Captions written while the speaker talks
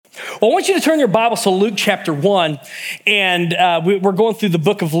Well, I want you to turn your Bibles to Luke chapter 1, and we're going through the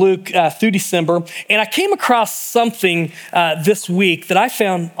book of Luke through December, and I came across something this week that I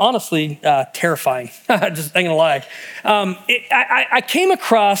found honestly terrifying. Just ain't gonna lie. I came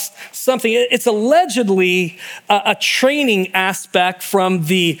across something. It's allegedly a training aspect from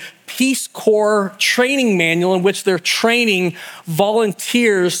the Peace Corps training manual in which they're training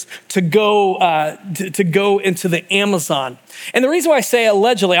volunteers to go into the Amazon. And the reason why I say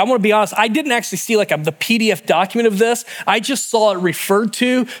allegedly, I want to be honest, I didn't actually see the PDF document of this. I just saw it referred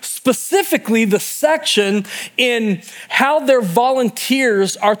to, specifically the section in how their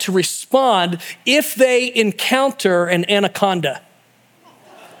volunteers are to respond if they encounter an anaconda.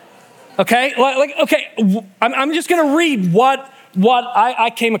 Okay, I'm just going to read what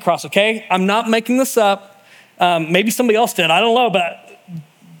I came across, okay? I'm not making this up. Maybe somebody else did. I don't know, but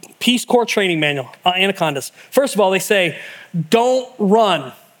Peace Corps training manual, anacondas. First of all, they say, don't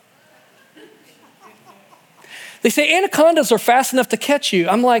run. They say anacondas are fast enough to catch you.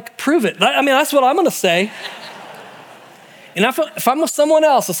 I'm like, prove it. I mean, that's what I'm going to say. And if I'm with someone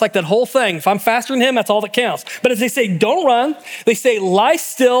else, it's like that whole thing. If I'm faster than him, that's all that counts. But if they say, don't run, they say, lie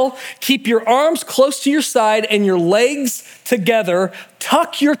still, keep your arms close to your side and your legs together,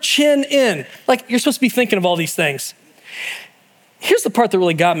 tuck your chin in. Like, you're supposed to be thinking of all these things. Here's the part that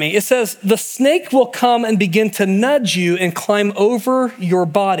really got me. It says, the snake will come and begin to nudge you and climb over your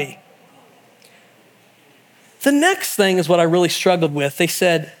body. The next thing is what I really struggled with. They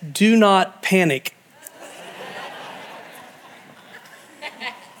said, do not panic.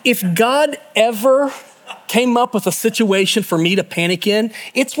 If God ever came up with a situation for me to panic in,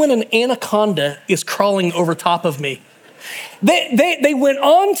 it's when an anaconda is crawling over top of me. They went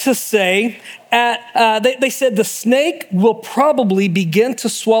on to say, they said the snake will probably begin to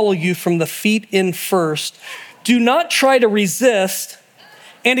swallow you from the feet in first. Do not try to resist.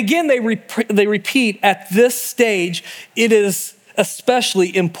 And again, they repeat, at this stage, it is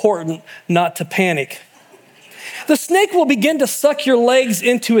especially important not to panic. The snake will begin to suck your legs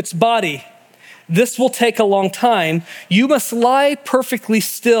into its body. This will take a long time. You must lie perfectly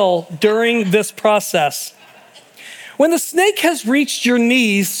still during this process. When the snake has reached your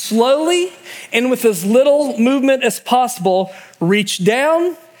knees, slowly and with as little movement as possible, reach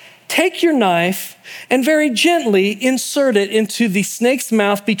down, take your knife, and very gently insert it into the snake's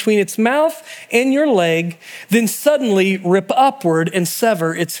mouth between its mouth and your leg, then suddenly rip upward and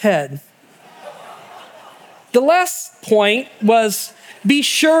sever its head. The last point was, be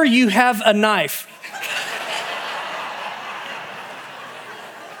sure you have a knife.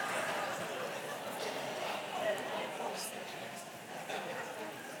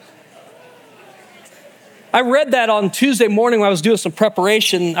 I read that on Tuesday morning when I was doing some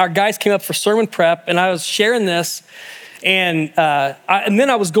preparation. Our guys came up for sermon prep, and I was sharing this, and then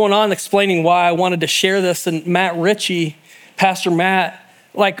I was going on explaining why I wanted to share this. And Matt Ritchie, Pastor Matt,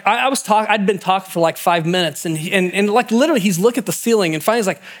 I'd been talking for 5 minutes, and literally he's looking at the ceiling, and finally he's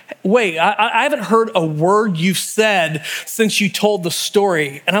like, wait, I haven't heard a word you've said since you told the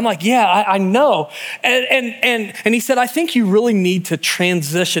story. And I'm like, yeah, I know. And he said, I think you really need to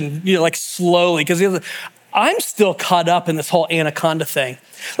transition, slowly, because I'm still caught up in this whole anaconda thing.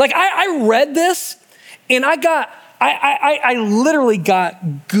 I read this, and I literally got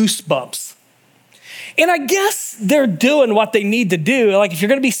goosebumps. And I guess they're doing what they need to do. If you're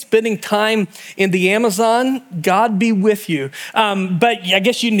going to be spending time in the Amazon, God be with you. But I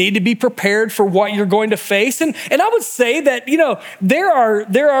guess you need to be prepared for what you're going to face. And I would say that,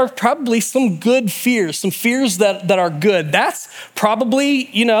 there are probably some good fears, some fears that are good. That's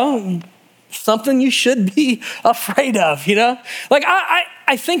probably, something you should be afraid of,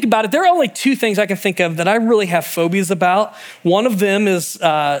 I think about it. There are only two things I can think of that I really have phobias about. One of them is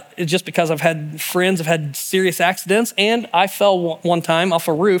just because I've had friends have had serious accidents, and I fell one time off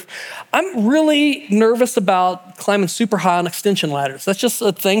a roof. I'm really nervous about climbing super high on extension ladders. That's just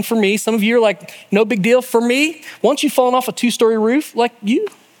a thing for me. Some of you are like, no big deal. For me, once you've fallen off a 2-story roof, you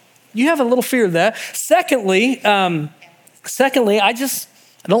have a little fear of that. Secondly, I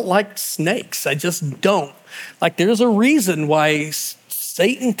don't like snakes. I just don't. There's a reason why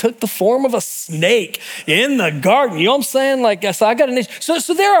Satan took the form of a snake in the garden. You know what I'm saying? So I got an issue.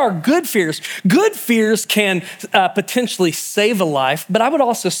 So there are good fears. Good fears can potentially save a life, but I would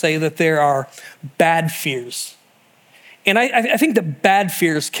also say that there are bad fears. And I think that bad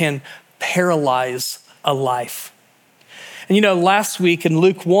fears can paralyze a life. And last week in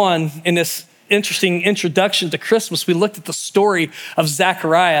Luke 1, in this interesting introduction to Christmas, we looked at the story of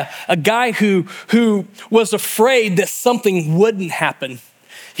Zechariah, a guy who was afraid that something wouldn't happen.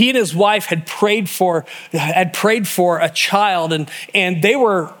 He and his wife had prayed for a child, and they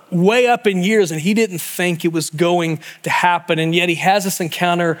were way up in years and he didn't think it was going to happen. And yet he has this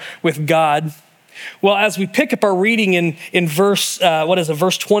encounter with God. Well, as we pick up our reading in verse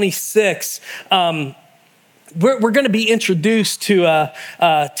 26, we're going to be introduced to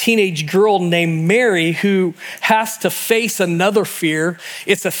a teenage girl named Mary who has to face another fear.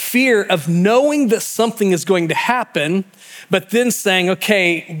 It's a fear of knowing that something is going to happen, but then saying,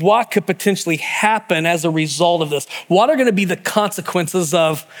 okay, what could potentially happen as a result of this? What are going to be the consequences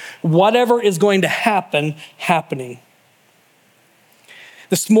of whatever is going to happen happening?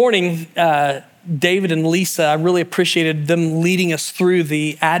 This morning, David and Lisa, I really appreciated them leading us through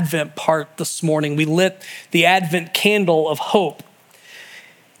the Advent part this morning. We lit the Advent candle of hope.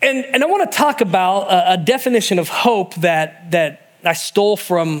 And I want to talk about a definition of hope that I stole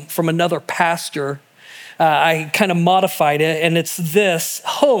from another pastor. I kind of modified it, and it's this: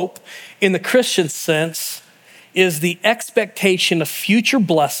 hope in the Christian sense is the expectation of future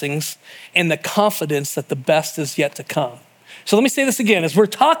blessings and the confidence that the best is yet to come. So let me say this again, as we're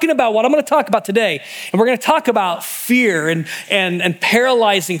talking about what I'm going to talk about today, and we're going to talk about fear and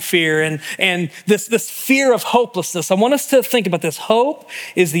paralyzing fear and this fear of hopelessness. I want us to think about this. Hope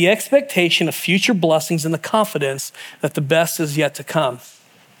is the expectation of future blessings and the confidence that the best is yet to come.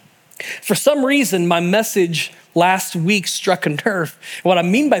 For some reason, my message last week struck a nerve. What I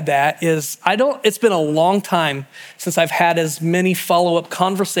mean by that is it's been a long time since I've had as many follow-up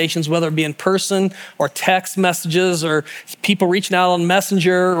conversations, whether it be in person or text messages or people reaching out on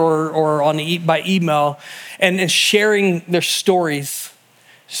Messenger or by email and sharing their stories,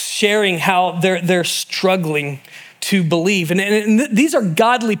 sharing how they're struggling to believe. And these are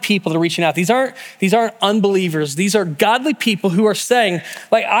godly people that are reaching out. These aren't unbelievers. These are godly people who are saying,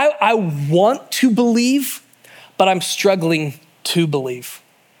 like, I want to believe, but I'm struggling to believe.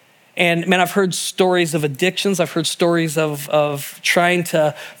 And man, I've heard stories of addictions. I've heard stories of trying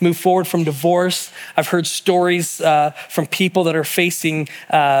to move forward from divorce. I've heard stories from people that are facing,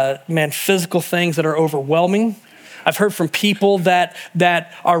 physical things that are overwhelming. I've heard from people that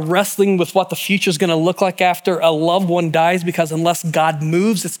are wrestling with what the future is going to look like after a loved one dies, because unless God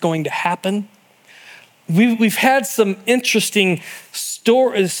moves, it's going to happen. We've had some interesting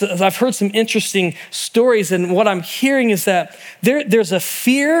stories. I've heard some interesting stories, and what I'm hearing is that there's a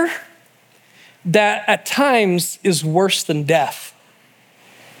fear that at times is worse than death.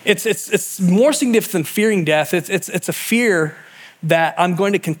 It's more significant than fearing death. It's a fear that I'm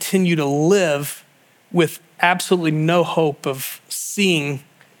going to continue to live with absolutely no hope of seeing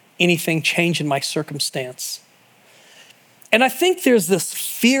anything change in my circumstance. And I think there's this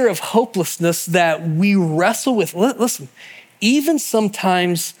fear of hopelessness that we wrestle with. Listen, even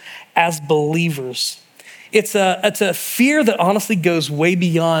sometimes as believers, it's a fear that honestly goes way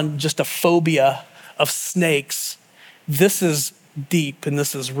beyond just a phobia of snakes. This is deep and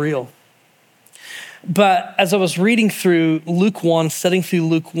this is real. But as I was reading through Luke 1, studying through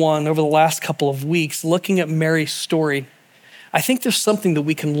Luke 1 over the last couple of weeks, looking at Mary's story, I think there's something that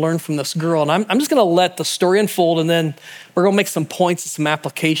we can learn from this girl. And I'm just going to let the story unfold, and then we're going to make some points and some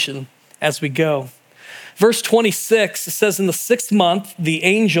application as we go. Verse 26, it says, in the 6th month, the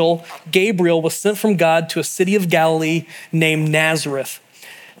angel Gabriel was sent from God to a city of Galilee named Nazareth.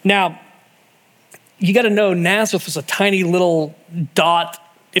 Now, you got to know Nazareth was a tiny little dot.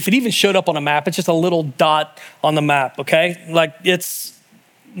 If it even showed up on a map, it's just a little dot on the map, okay? Like, it's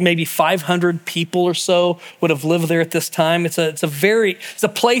maybe 500 people or so would have lived there at this time. It's a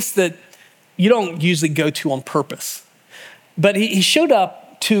place that you don't usually go to on purpose. But he showed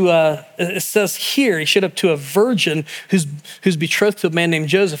up to, it says here, he showed up to a virgin who's betrothed to a man named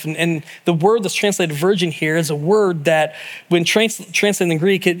Joseph. And the word that's translated virgin here is a word that when translated in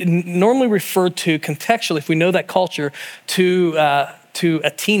Greek, it normally referred to contextually, if we know that culture, to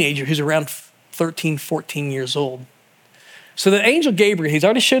a teenager who's around 13, 14 years old. So the angel Gabriel, he's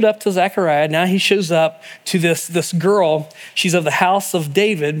already showed up to Zechariah. Now he shows up to this girl. She's of the house of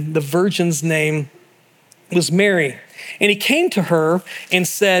David. The virgin's name was Mary. And he came to her and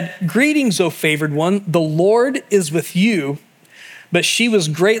said, "Greetings, O favored one, the Lord is with you." But she was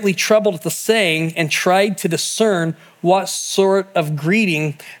greatly troubled at the saying and tried to discern what sort of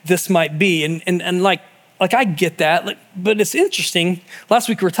greeting this might be. And like I get that, but it's interesting. Last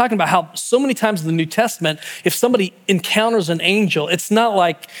week we were talking about how so many times in the New Testament, if somebody encounters an angel, it's not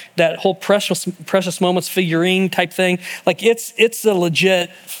like that whole precious moments figurine type thing. Like it's a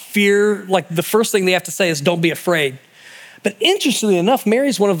legit fear. Like the first thing they have to say is, "Don't be afraid." But interestingly enough,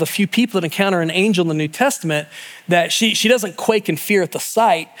 Mary's one of the few people that encounter an angel in the New Testament that she doesn't quake in fear at the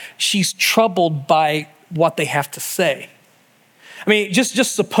sight. She's troubled by what they have to say. I mean,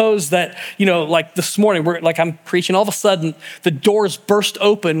 just suppose that, like this morning, I'm preaching, all of a sudden the doors burst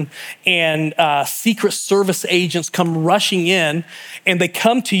open and Secret Service agents come rushing in, and they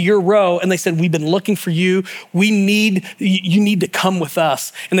come to your row and they said, we've been looking for you. You need to come with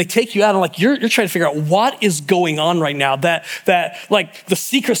us. And they take you out and you're trying to figure out what is going on right now. That like the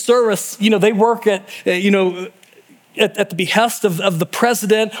Secret Service, they work at the behest of the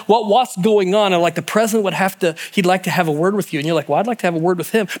president, what's going on? And the president he'd like to have a word with you. And you're like, well, I'd like to have a word with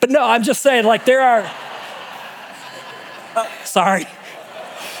him. But no, I'm just saying there are, sorry.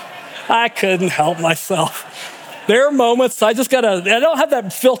 I couldn't help myself. There are moments I don't have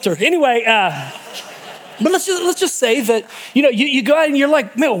that filter. Anyway, but let's just say that, you go out and you're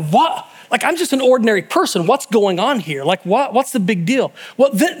like, man, what? I'm just an ordinary person. What's going on here? What's the big deal?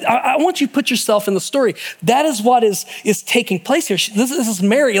 Well, I want you to put yourself in the story. That is what is taking place here. This is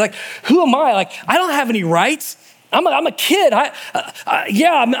Mary. Who am I? I don't have any rights. I'm a kid.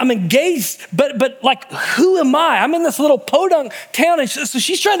 I'm engaged, but who am I? I'm in this little podunk town, and so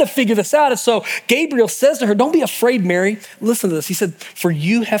she's trying to figure this out. And so Gabriel says to her, don't be afraid, Mary. Listen to this. He said, for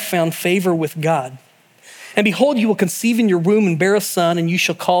you have found favor with God. And behold, you will conceive in your womb and bear a son, and you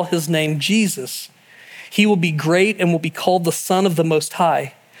shall call his name Jesus. He will be great and will be called the Son of the Most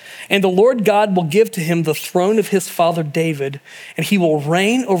High. And the Lord God will give to him the throne of his father David, and he will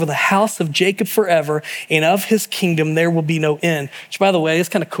reign over the house of Jacob forever, and of his kingdom there will be no end. Which, by the way, is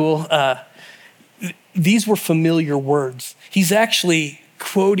kind of cool. These were familiar words. He's actually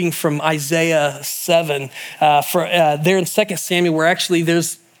quoting from Isaiah 7, there in 2 Samuel, where actually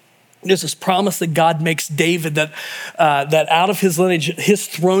there's this promise that God makes David that out of his lineage, his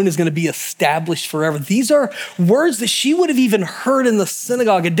throne is going to be established forever. These are words that she would have even heard in the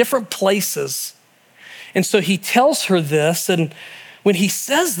synagogue at different places. And so he tells her this. And when he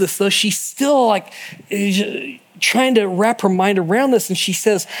says this, though, she's still trying to wrap her mind around this. And she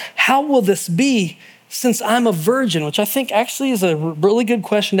says, how will this be since I'm a virgin? Which I think actually is a really good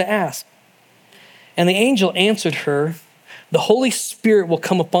question to ask. And the angel answered her, the Holy Spirit will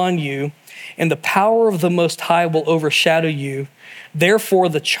come upon you, and the power of the Most High will overshadow you. Therefore,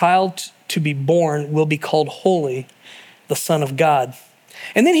 the child to be born will be called Holy, the Son of God.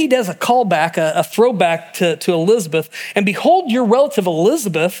 And then he does a callback, a throwback to Elizabeth. And behold, your relative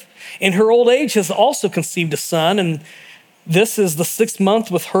Elizabeth, in her old age, has also conceived a son. And this is the 6th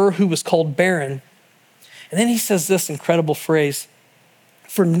month with her who was called barren. And then he says this incredible phrase,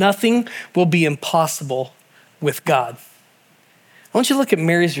 for nothing will be impossible with God. I want you to look at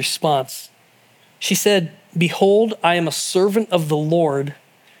Mary's response. She said, behold, I am a servant of the Lord.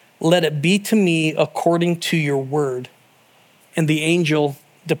 Let it be to me according to your word. And the angel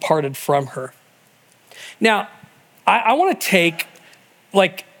departed from her. Now, I want to take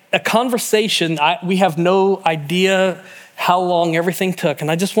a conversation. We have no idea how long everything took. And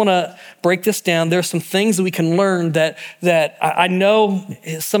I just want to break this down. There's some things that we can learn that I know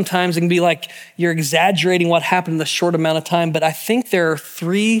sometimes it can be you're exaggerating what happened in the short amount of time, but I think there are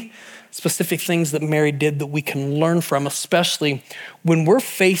 3 specific things that Mary did that we can learn from, especially when we're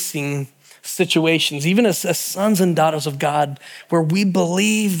facing situations, even as sons and daughters of God, where we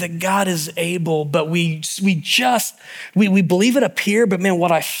believe that God is able, but we believe it up here, but man,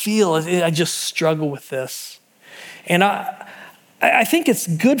 what I feel is I just struggle with this. And I think it's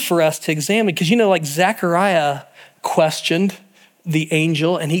good for us to examine because, Zechariah questioned the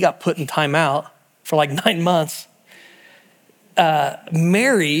angel and he got put in timeout for 9 months.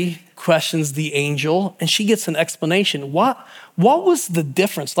 Mary questions the angel and she gets an explanation. What was the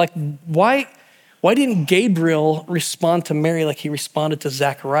difference? Why didn't Gabriel respond to Mary like he responded to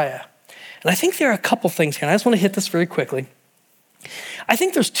Zechariah? And I think there are a couple things here. And I just want to hit this very quickly. I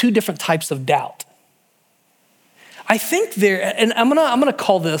think there's 2 different types of doubt. I think and I'm gonna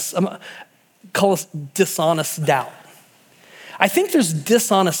call this dishonest doubt. I think there's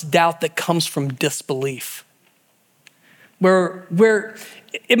dishonest doubt that comes from disbelief, where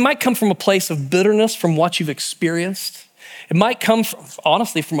it might come from a place of bitterness from what you've experienced. It might come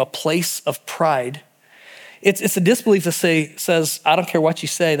honestly from a place of pride. It's a disbelief that says, I don't care what you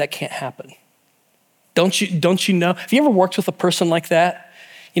say, that can't happen. Don't you know? Have you ever worked with a person like that?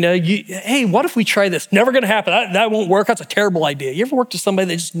 Hey, what if we try this? Never gonna happen. That won't work. That's a terrible idea. You ever worked with somebody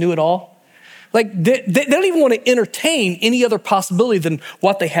that just knew it all? They don't even want to entertain any other possibility than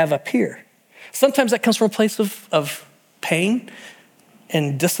what they have up here. Sometimes that comes from a place of pain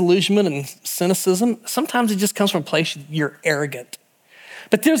and disillusionment and cynicism. Sometimes it just comes from a place you're arrogant.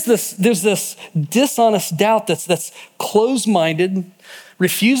 But there's this dishonest doubt that's closed-minded,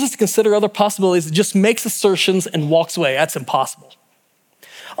 refuses to consider other possibilities, just makes assertions and walks away. That's impossible.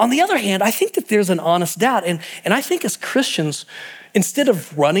 On the other hand, I think that there's an honest doubt. And I think as Christians, instead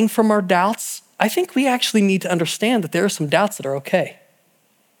of running from our doubts, I think we actually need to understand that there are some doubts that are okay.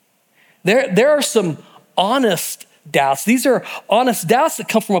 There are some honest doubts. These are honest doubts that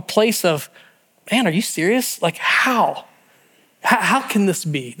come from a place of, man, are you serious? Like how? How can this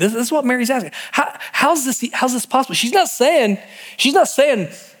be? This is what Mary's asking. How's this possible? She's not saying,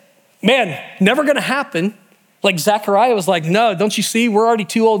 man, never gonna happen. Like Zechariah was like, no, don't you see? We're already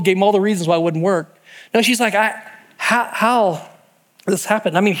too old, gave him all the reasons why it wouldn't work. No, she's like, how this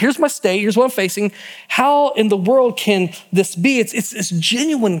happened? I mean, here's my state, here's what I'm facing. How in the world can this be? It's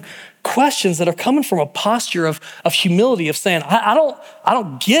genuine questions that are coming from a posture of humility, of saying, I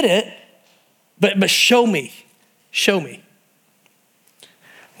don't get it, but show me.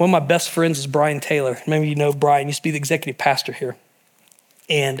 One of my best friends is Brian Taylor. Maybe you know Brian, used to be the executive pastor here.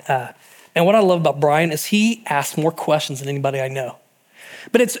 And what I love about Brian is he asks more questions than anybody I know.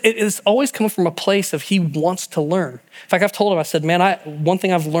 But it's always coming from a place of he wants to learn. In fact, I've told him, I said, man, one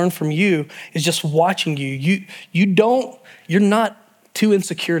thing I've learned from you is just watching you. You're not too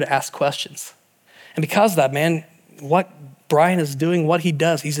insecure to ask questions. And because of that, man, what Brian is doing, what he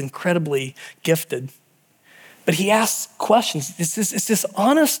does, he's incredibly gifted. But he asks questions. It's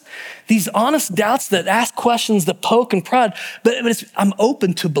these honest doubts that ask questions that poke and prod. But I'm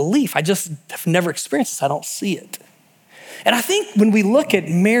open to belief. I just have never experienced this. I don't see it. And I think when we look at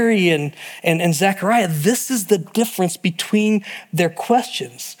Mary and Zechariah, this is the difference between their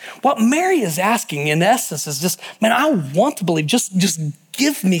questions. What Mary is asking, in essence, is just, man, I want to believe. Just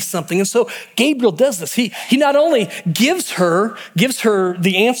give me something. And so Gabriel does this. He not only gives her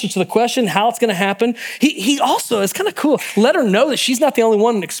the answer to the question, how it's going to happen. He also, it's kind of cool, let her know that she's not the only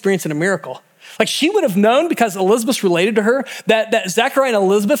one experiencing a miracle. Like she would have known, because Elizabeth's related to her, that Zechariah and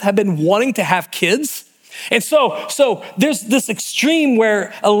Elizabeth have been wanting to have kids. And so there's this extreme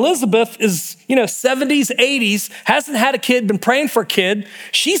where Elizabeth is, 70s, 80s, hasn't had a kid, been praying for a kid.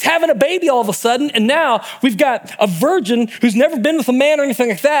 She's having a baby all of a sudden. And now we've got a virgin who's never been with a man or anything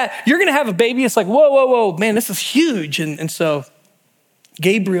like that. You're going to have a baby. It's like, whoa, man, this is huge. And so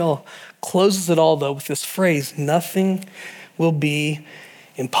Gabriel closes it all, though, with this phrase, nothing will be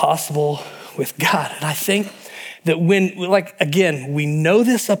impossible with God. And I think that again, we know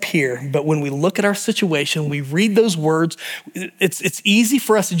this up here, but when we look at our situation, we read those words, it's easy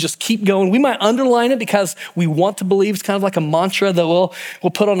for us to just keep going. We might underline it because we want to believe. It's kind of like a mantra that we'll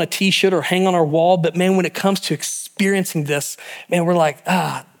put on a t-shirt or hang on our wall. But man, when it comes to experiencing this, man, we're like,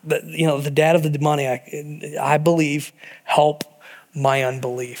 the dad of the demoniac, I believe, help my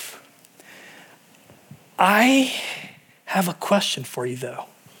unbelief. I have a question for you, though.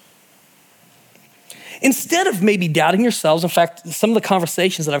 Instead of maybe doubting yourselves, in fact, some of the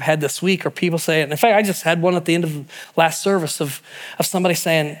conversations that I've had this week are people saying, in fact, I just had one at the end of last service of somebody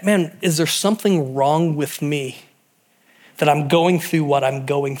saying, man, is there something wrong with me that I'm going through what I'm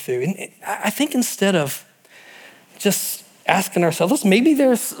going through? And I think instead of just asking ourselves, listen, maybe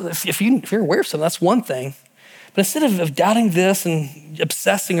if you're aware of something, that's one thing. But instead of doubting this and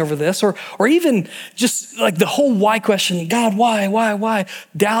obsessing over this, or even just like the whole why question, God, why?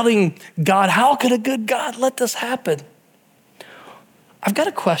 Doubting God, how could a good God let this happen? I've got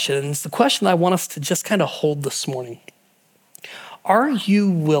a question, and it's the question I want us to just kind of hold this morning. Are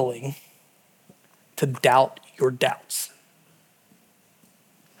you willing to doubt your doubts?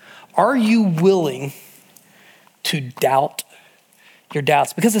 Are you willing to doubt your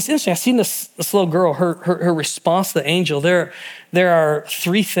doubts? Because it's interesting. I've seen this little girl, her response to the angel. There are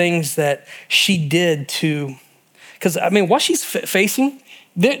three things that she did because what she's facing,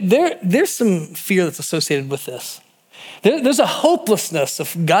 there's some fear that's associated with this. There's a hopelessness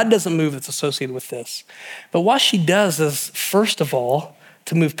if God doesn't move that's associated with this. But what she does is, first of all,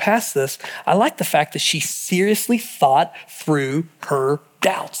 to move past this, I like the fact that she seriously thought through her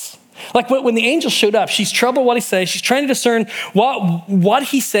doubts. Like when the angel showed up, she's troubled what he's saying. She's trying to discern what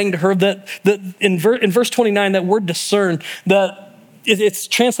he's saying to her. That in verse 29, that word discern, it's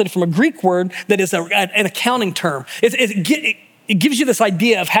translated from a Greek word that is an accounting term. It gives you this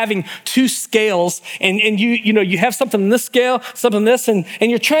idea of having two scales, and you have something in this scale, something in this, and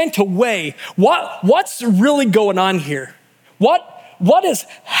you're trying to weigh what's really going on here. What is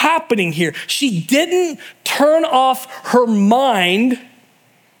happening here? She didn't turn off her mind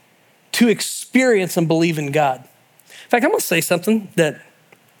to experience and believe in God. In fact, I'm going to say something that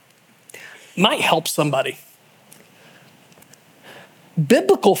might help somebody.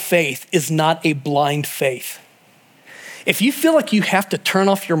 Biblical faith is not a blind faith. If you feel like you have to turn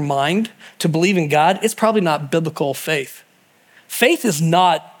off your mind to believe in God, it's probably not biblical faith. Faith is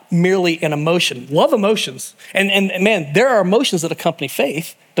not merely an emotion. Love emotions. And man, there are emotions that accompany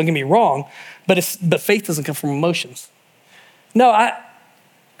faith. Don't get me wrong, but faith doesn't come from emotions. No,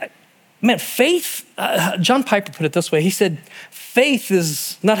 faith, John Piper put it this way. He said, faith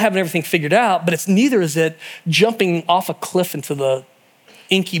is not having everything figured out, but neither is it jumping off a cliff into the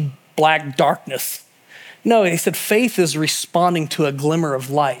inky black darkness. No, he said, faith is responding to a glimmer of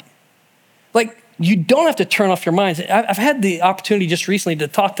light. Like, you don't have to turn off your minds. I've had the opportunity just recently to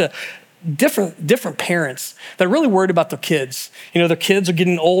talk to different parents that are really worried about their kids. Their kids are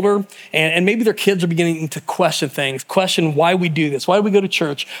getting older, and maybe their kids are beginning to question things, question why we do this, why do we go to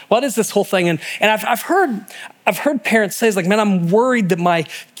church, what is this whole thing? And I've heard parents say, it's like, man, I'm worried that my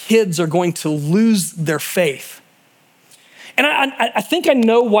kids are going to lose their faith. And I think I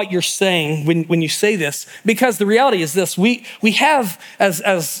know what you're saying when you say this, because the reality is this: we have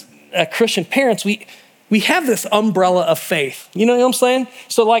as Christian parents, we have this umbrella of faith. You know what I'm saying?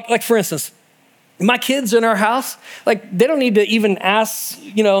 So like for instance, my kids in our house, like they don't need to even ask,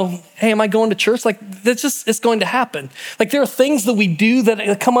 hey, am I going to church? Like it's going to happen. Like there are things that we do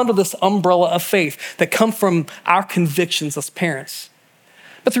that come under this umbrella of faith that come from our convictions as parents.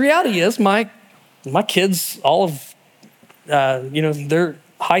 But the reality is my kids, all of they're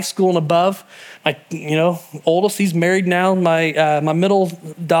high school and above. My, oldest, he's married now. My middle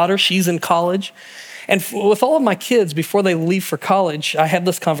daughter, she's in college. And with all of my kids, before they leave for college, I have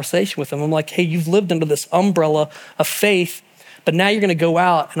this conversation with them. I'm like, hey, you've lived under this umbrella of faith, but now you're going to go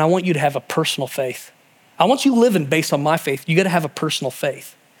out, and I want you to have a personal faith. I want you living based on my faith. You got to have a personal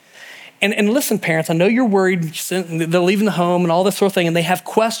faith. And listen, parents, I know you're worried. They're leaving the home and all this sort of thing, and they have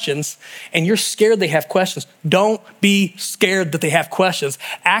questions, and you're scared they have questions. Don't be scared that they have questions.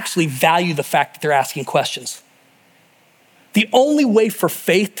 Actually value the fact that they're asking questions. The only way for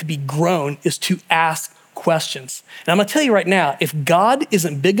faith to be grown is to ask questions. And I'm gonna tell you right now, if God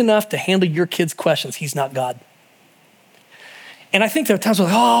isn't big enough to handle your kids' questions, he's not God. And I think there are times where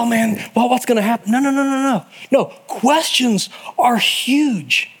like, oh man, well, what's gonna happen? No, questions are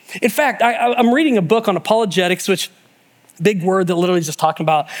huge. In fact, I'm reading a book on apologetics, which big word that literally is just talking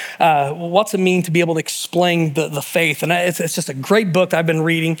about what's it mean to be able to explain the faith. And it's just a great book that I've been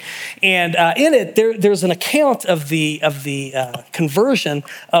reading. And in it, there's an account of the conversion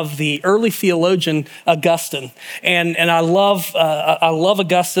of the early theologian Augustine. And I love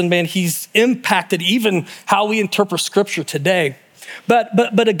Augustine, man. He's impacted even how we interpret scripture today.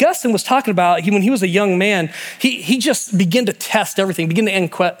 But Augustine was talking about, when he was a young man, he just began to test everything, began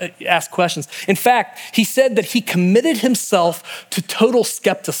to ask questions. In fact, he said that he committed himself to total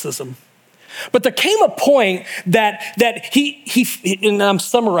skepticism. But there came a point that he and I'm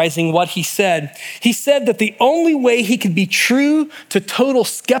summarizing what he said. He said that the only way he could be true to total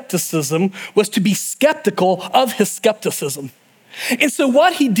skepticism was to be skeptical of his skepticism. And so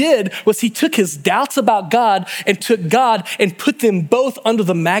what he did was he took his doubts about God and took God and put them both under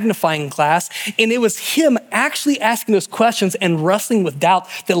the magnifying glass. And it was him actually asking those questions and wrestling with doubt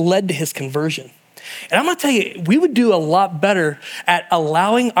that led to his conversion. And I'm gonna tell you, we would do a lot better at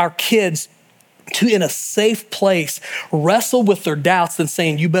allowing our kids to, in a safe place, wrestle with their doubts than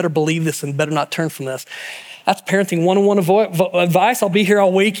saying, you better believe this and better not turn from this. That's parenting 101 advice. I'll be here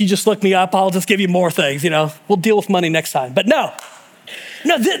all week. You just look me up. I'll just give you more things. We'll deal with money next time. But no,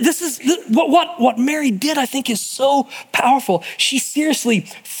 this is what Mary did. I think is so powerful. She seriously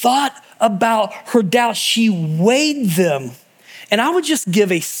thought about her doubts. She weighed them. And I would just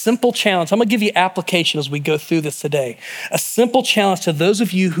give a simple challenge. I'm gonna give you application as we go through this today. A simple challenge to those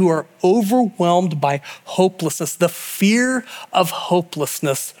of you who are overwhelmed by hopelessness, the fear of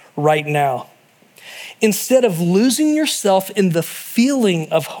hopelessness right now. Instead of losing yourself in the feeling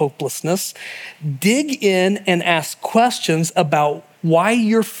of hopelessness, dig in and ask questions about why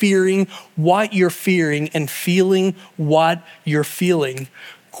you're fearing what you're fearing and feeling what you're feeling.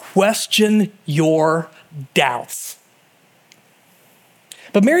 Question your doubts.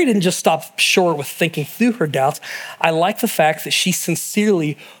 But Mary didn't just stop short with thinking through her doubts. I like the fact that she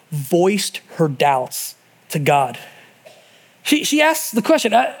sincerely voiced her doubts to God. She asks the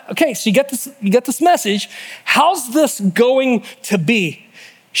question, okay, so you get this message. How's this going to be?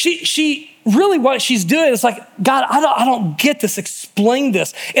 She really, what she's doing is like, God, I don't get this. Explain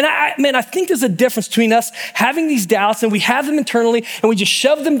this. And I think there's a difference between us having these doubts and we have them internally and we just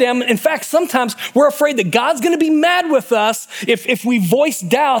shove them down. In fact, sometimes we're afraid that God's going to be mad with us if we voice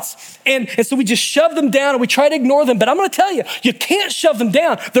doubts. And so we just shove them down and we try to ignore them. But I'm going to tell you, you can't shove them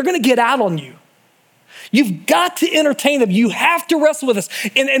down. They're going to get out on you. You've got to entertain them. You have to wrestle with this.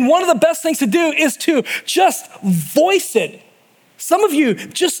 And one of the best things to do is to just voice it. Some of you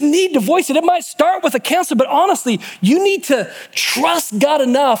just need to voice it. It might start with a counselor, but honestly, you need to trust God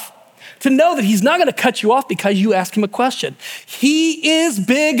enough to know that he's not going to cut you off because you ask him a question. He is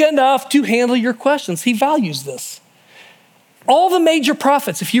big enough to handle your questions. He values this. All the major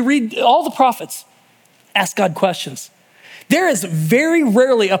prophets, if you read all the prophets, ask God questions. There is very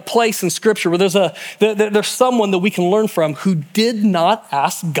rarely a place in scripture where there's someone that we can learn from who did not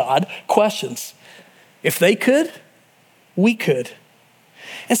ask God questions. If they could, we could.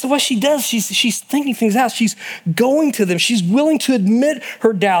 And so what she does, she's thinking things out. She's going to them. She's willing to admit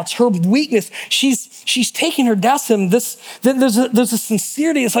her doubts, her weakness. She's taking her doubts to him. There's a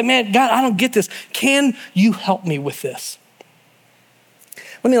sincerity. It's like, man, God, I don't get this. Can you help me with this?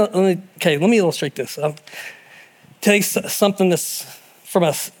 Let me illustrate this. I'll tell you something that's from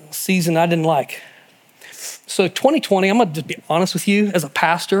a season I didn't like. So 2020, I'm gonna just be honest with you, as a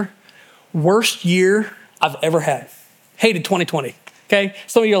pastor, worst year I've ever had. Hated 2020. Okay,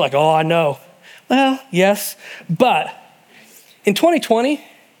 some of you are like, oh, I know. Well, yes, but in 2020,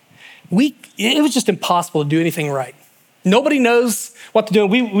 it was just impossible to do anything right. Nobody knows what to do.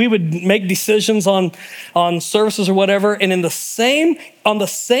 We would make decisions on services or whatever, and on the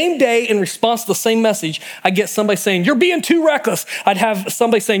same day, in response to the same message, I'd get somebody saying, you're being too reckless. I'd have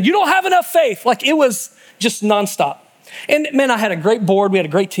somebody saying, you don't have enough faith. Like, it was just nonstop. And man, I had a great board. We had a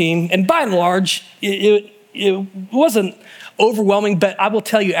great team, and by and large, it wasn't overwhelming, but I will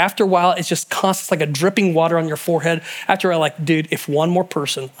tell you, after a while, it's just constant. It's like a dripping water on your forehead. After a while, like, dude, if one more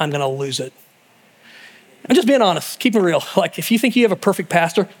person, I'm gonna lose it. I'm just being honest, keep it real. Like, if you think you have a perfect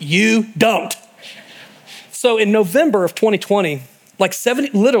pastor, you don't. So in November of 2020, like 70,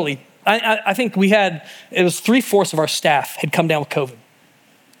 literally, I think it was 3/4 of our staff had come down with COVID.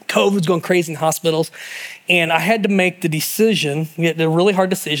 COVID was going crazy in hospitals. And I had to make the decision. We had a really hard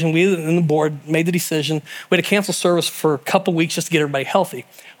decision. We in the board made the decision. We had to cancel service for a couple weeks just to get everybody healthy.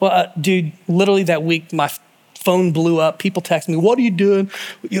 Well, dude, literally that week, my phone blew up. People text me, what are you doing?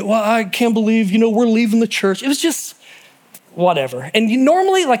 Well, I can't believe, we're leaving the church. It was just whatever. And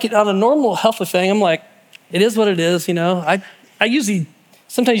normally, like on a normal healthy thing, I'm like, it is what it is, I usually,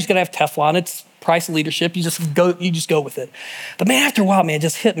 sometimes you just gotta have Teflon. It's price of leadership. You just go with it. But man, after a while, man, it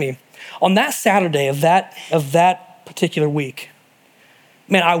just hit me. On that Saturday of that particular week,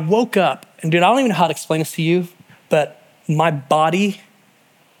 man, I woke up, and dude, I don't even know how to explain this to you, but my body,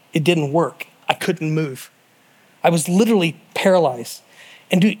 it didn't work. I couldn't move. I was literally paralyzed.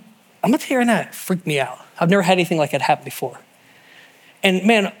 And dude, I'm gonna tell you right now, it freaked me out. I've never had anything like that happen before. And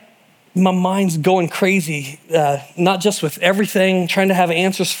man, my mind's going crazy, not just with everything, trying to have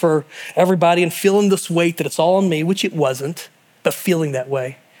answers for everybody and feeling this weight that it's all on me, which it wasn't, but feeling that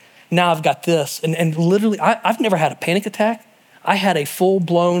way. Now I've got this. And literally, I've never had a panic attack. I had a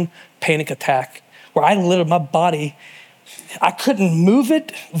full-blown panic attack where my body, I couldn't move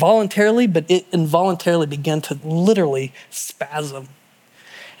it voluntarily, but it involuntarily began to literally spasm.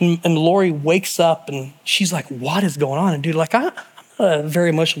 And Lori wakes up and she's like, what is going on? And dude, like, I'm not a very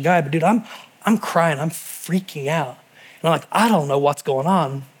emotional guy, but dude, I'm crying, I'm freaking out. And I'm like, I don't know what's going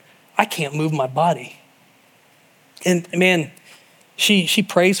on. I can't move my body. And man, she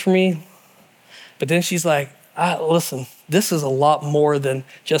prays for me, but then she's like, listen, this is a lot more than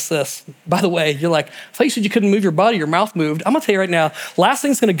just this. By the way, you're like, I thought you said you couldn't move your body, your mouth moved. I'm gonna tell you right now, last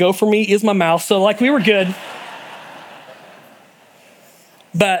thing's gonna go for me is my mouth. So like, we were good.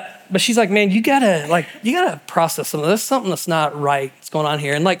 But she's like, man, you gotta process something. There's something that's not right that's going on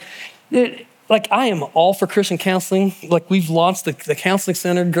here. And like I am all for Christian counseling. Like, we've launched the counseling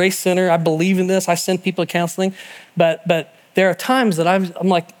center, Grace Center. I believe in this. I send people to counseling. But there are times that I'm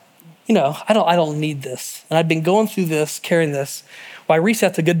like, I don't need this. And I've been going through this, carrying this. Well, I reached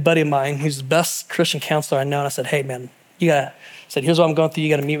out to a good buddy of mine who's the best Christian counselor I know. And I said, hey man, here's what I'm going through. You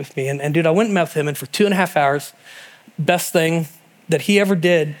gotta meet with me. And dude, I went and met with him, and for 2.5 hours, best thing that he ever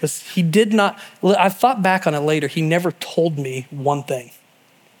did was I thought back on it later, he never told me one thing.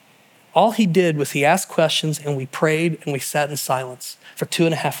 All he did was he asked questions, and we prayed, and we sat in silence for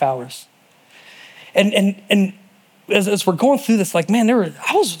 2.5 hours. And as we're going through this, like, man,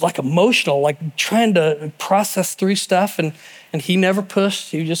 I was like emotional, like trying to process through stuff, and he never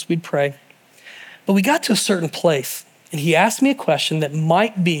pushed, we'd pray. But we got to a certain place, and he asked me a question that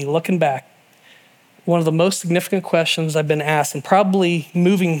might be, looking back, one of the most significant questions I've been asked, and probably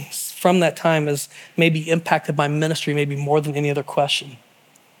moving from that time has maybe impacted my ministry maybe more than any other question.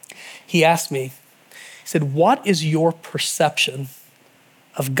 He asked me, he said, what is your perception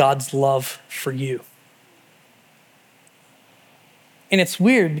of God's love for you? And it's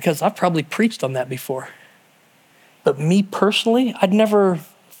weird because I've probably preached on that before. But me personally, I'd never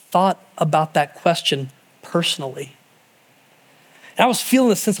thought about that question personally. And I was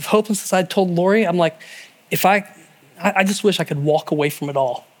feeling a sense of hopelessness. I told Lori, I'm like, I just wish I could walk away from it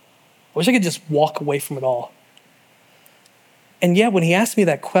all. I wish I could just walk away from it all. And yet when he asked me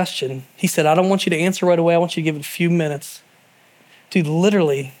that question, he said, I don't want you to answer right away. I want you to give it a few minutes. Dude,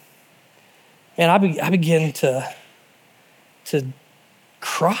 literally, man, I began to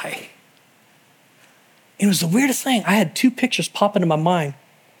cry. It was the weirdest thing. I had 2 pictures pop into my mind.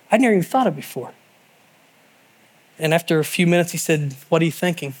 I'd never even thought of before. And after a few minutes, he said, what are you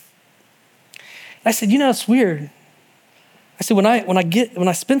thinking? And I said, it's weird. I said, when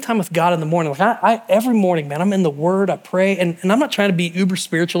I spend time with God in the morning, like I every morning, man, I'm in the Word, I pray, and I'm not trying to be uber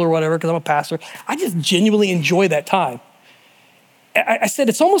spiritual or whatever because I'm a pastor. I just genuinely enjoy that time. I said,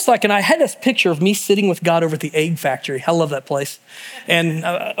 it's almost like, and I had this picture of me sitting with God over at the egg factory. I love that place. And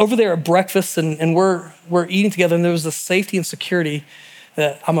over there at breakfast, and we're eating together, and there was this safety and security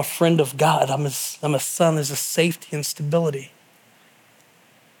that I'm a friend of God. I'm a son. There's a safety and stability.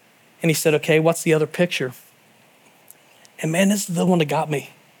 And he said, okay, what's the other picture? And man, this is the one that got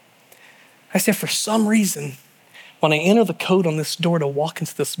me. I said, for some reason, when I enter the code on this door to walk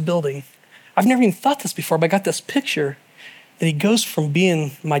into this building, I've never even thought this before, but I got this picture that he goes from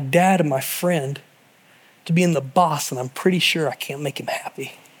being my dad and my friend to being the boss, and I'm pretty sure I can't make him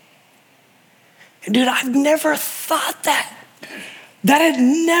happy. And dude, I've never thought that. That had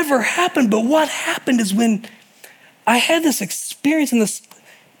never happened, but what happened is when I had this experience and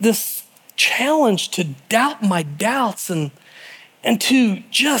this challenge to doubt my doubts and to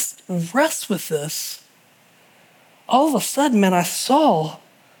just rest with this, all of a sudden, man, I saw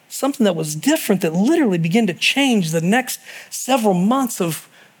something that was different that literally began to change the next several months of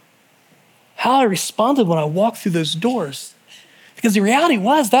how I responded when I walked through those doors. Because the reality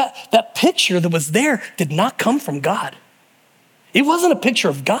was that picture that was there did not come from God. It wasn't a picture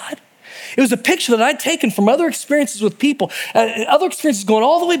of God. It was a picture that I'd taken from other experiences with people, other experiences going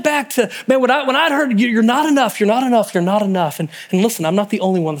all the way back to, man, when I'd heard, you're not enough, you're not enough, you're not enough. And listen, I'm not the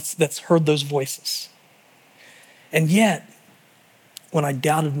only one that's heard those voices. And yet, when I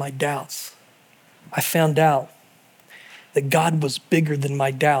doubted my doubts, I found out that God was bigger than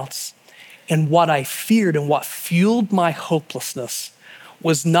my doubts. And what I feared and what fueled my hopelessness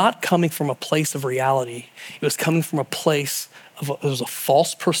was not coming from a place of reality. It was coming from a place it was a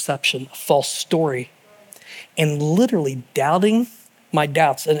false perception, a false story, and literally doubting my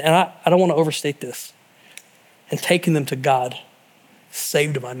doubts. And I don't want to overstate this. And taking them to God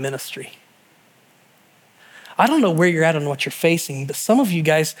saved my ministry. I don't know where you're at and what you're facing, but some of you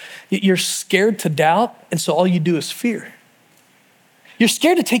guys, you're scared to doubt, and so all you do is fear. You're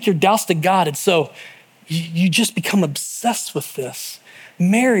scared to take your doubts to God, and so you just become obsessed with this.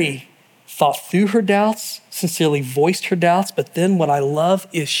 Mary thought through her doubts, sincerely voiced her doubts, but then what I love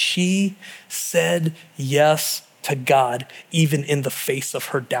is she said yes to God, even in the face of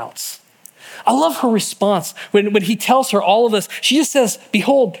her doubts. I love her response. When he tells her all of this, she just says,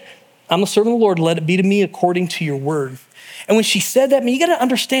 behold, I'm a servant of the Lord, let it be to me according to your word. And when she said that, man, you gotta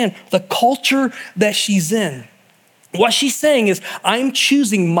understand the culture that she's in. What she's saying is, I'm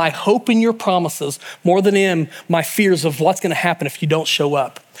choosing my hope in your promises more than in my fears of what's gonna happen if you don't show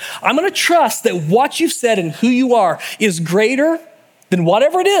up. I'm gonna trust that what you've said and who you are is greater than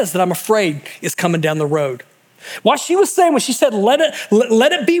whatever it is that I'm afraid is coming down the road. What she was saying when she said, let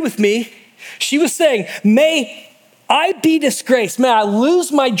it be with me, she was saying, may I be disgraced. May I lose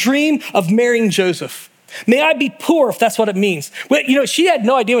my dream of marrying Joseph. May I be poor, if that's what it means. Well, she had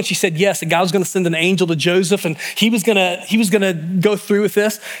no idea when she said yes, that God was going to send an angel to Joseph and he was going to go through with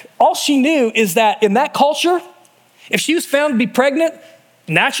this. All she knew is that in that culture, if she was found to be pregnant,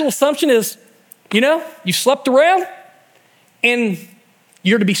 natural assumption is, you slept around and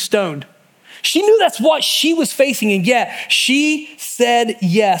you're to be stoned. She knew that's what she was facing, and yet she said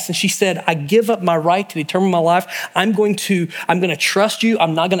yes. And she said, I give up my right to determine my life. I'm going to trust you.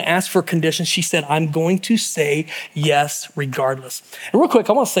 I'm not going to ask for conditions. She said, I'm going to say yes regardless. And real quick,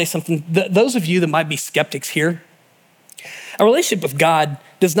 I want to say something. Those of you that might be skeptics here, a relationship with God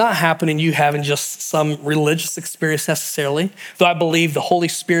does not happen in you having just some religious experience necessarily, though I believe the Holy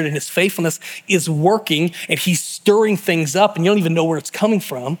Spirit and his faithfulness is working and he's stirring things up and you don't even know where it's coming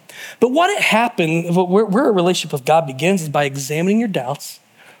from. But where a relationship with God begins is by examining your doubts,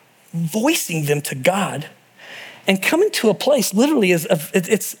 voicing them to God, and coming to a place literally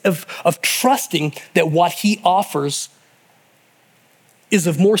of trusting that what he offers is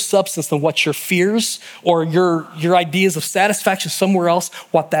of more substance than what your fears or your ideas of satisfaction somewhere else,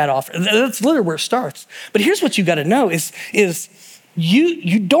 what that offers. That's literally where it starts. But here's what you got to know is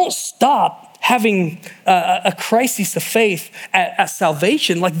you don't stop having a crisis of faith at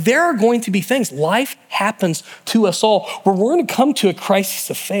salvation, like there are going to be things, life happens to us all, where we're going to come to a crisis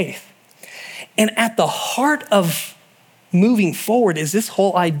of faith. And at the heart of moving forward is this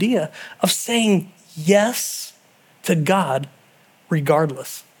whole idea of saying yes to God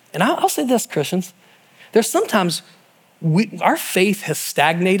regardless. And I'll say this, Christians, there's sometimes our faith has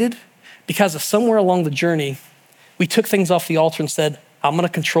stagnated because of somewhere along the journey, we took things off the altar and said, I'm going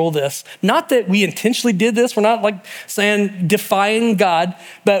to control this. Not that we intentionally did this. We're not like saying defying God,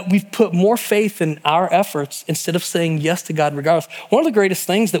 but we've put more faith in our efforts instead of saying yes to God regardless. One of the greatest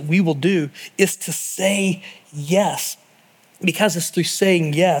things that we will do is to say yes, because it's through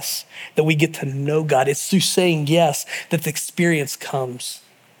saying yes that we get to know God. It's through saying yes that the experience comes.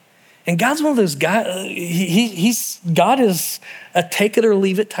 And God's one of those guys, God is a take it or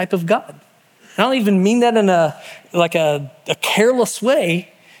leave it type of God. I don't even mean that in a careless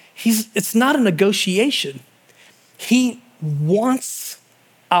way. It's not a negotiation. He wants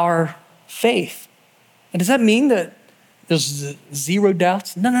our faith. And does that mean that there's zero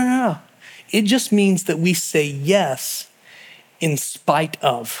doubts? No. It just means that we say yes in spite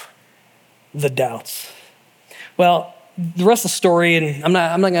of the doubts. Well, the rest of the story, and I'm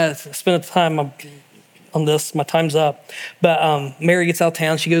not going to spend time on this. My time's up. But Mary gets out of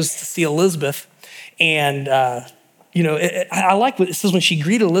town. She goes to see Elizabeth. And, I like what it says when she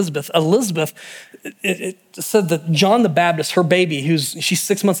greeted Elizabeth. It said that John the Baptist, her baby, she's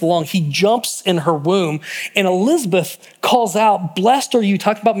 6 months along, he jumps in her womb. And Elizabeth calls out, blessed are you,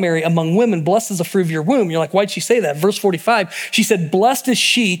 talking about Mary, among women, blessed is the fruit of your womb. You're like, why'd she say that? Verse 45, she said, blessed is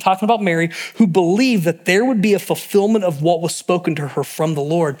she, talking about Mary, who believed that there would be a fulfillment of what was spoken to her from the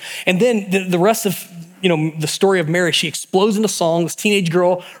Lord. And then the rest of the story of Mary, she explodes into song. This teenage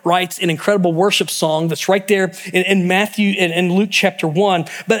girl writes an incredible worship song that's right there in Matthew and Luke chapter 1.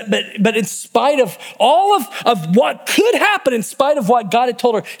 But in spite of all of what could happen, in spite of what God had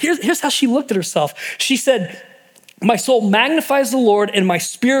told her, here's how she looked at herself. She said, my soul magnifies the Lord, and my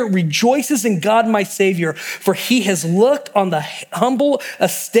spirit rejoices in God, my Savior, for he has looked on the humble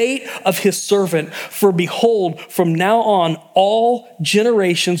estate of his servant. For behold, from now on, all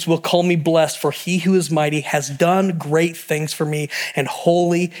generations will call me blessed, for he who is mighty has done great things for me, and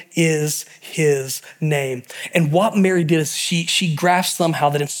holy is his name. And what Mary did is she grasped somehow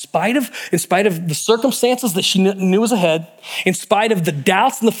that in spite of the circumstances that she knew was ahead, in spite of the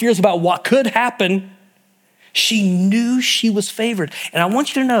doubts and the fears about what could happen, she knew she was favored. And I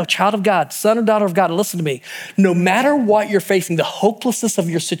want you to know, child of God, son or daughter of God, listen to me. No matter what you're facing, the hopelessness of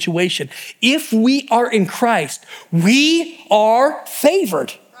your situation, if we are in Christ, we are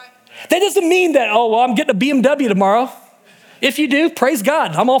favored. That doesn't mean that, I'm getting a BMW tomorrow. If you do, praise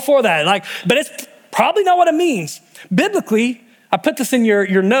God. I'm all for that. But it's probably not what it means. Biblically, I put this in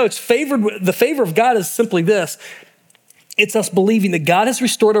your notes. The favor of God is simply this. It's us believing that God has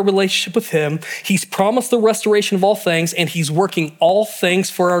restored our relationship with him. He's promised the restoration of all things, and he's working all things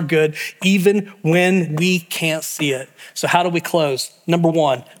for our good, even when we can't see it. So how do we close? Number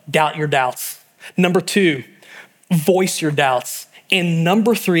 1, doubt your doubts. Number 2, voice your doubts. And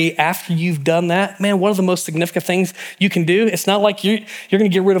number 3, after you've done that, man, one of the most significant things you can do, it's not like you're going to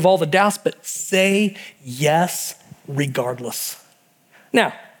get rid of all the doubts, but say yes regardless.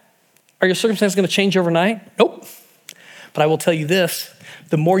 Now, are your circumstances going to change overnight? Nope. But I will tell you this,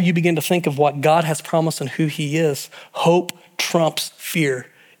 the more you begin to think of what God has promised and who he is, hope trumps fear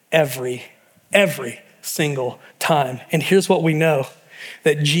every single time. And here's what we know,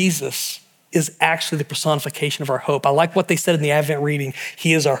 that Jesus is actually the personification of our hope. I like what they said in the Advent reading.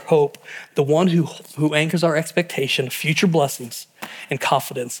 He is our hope, the one who anchors our expectation of future blessings and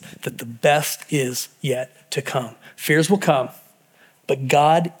confidence that the best is yet to come. Fears will come. But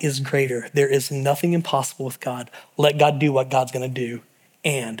God is greater. There is nothing impossible with God. Let God do what God's going to do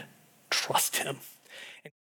and trust him.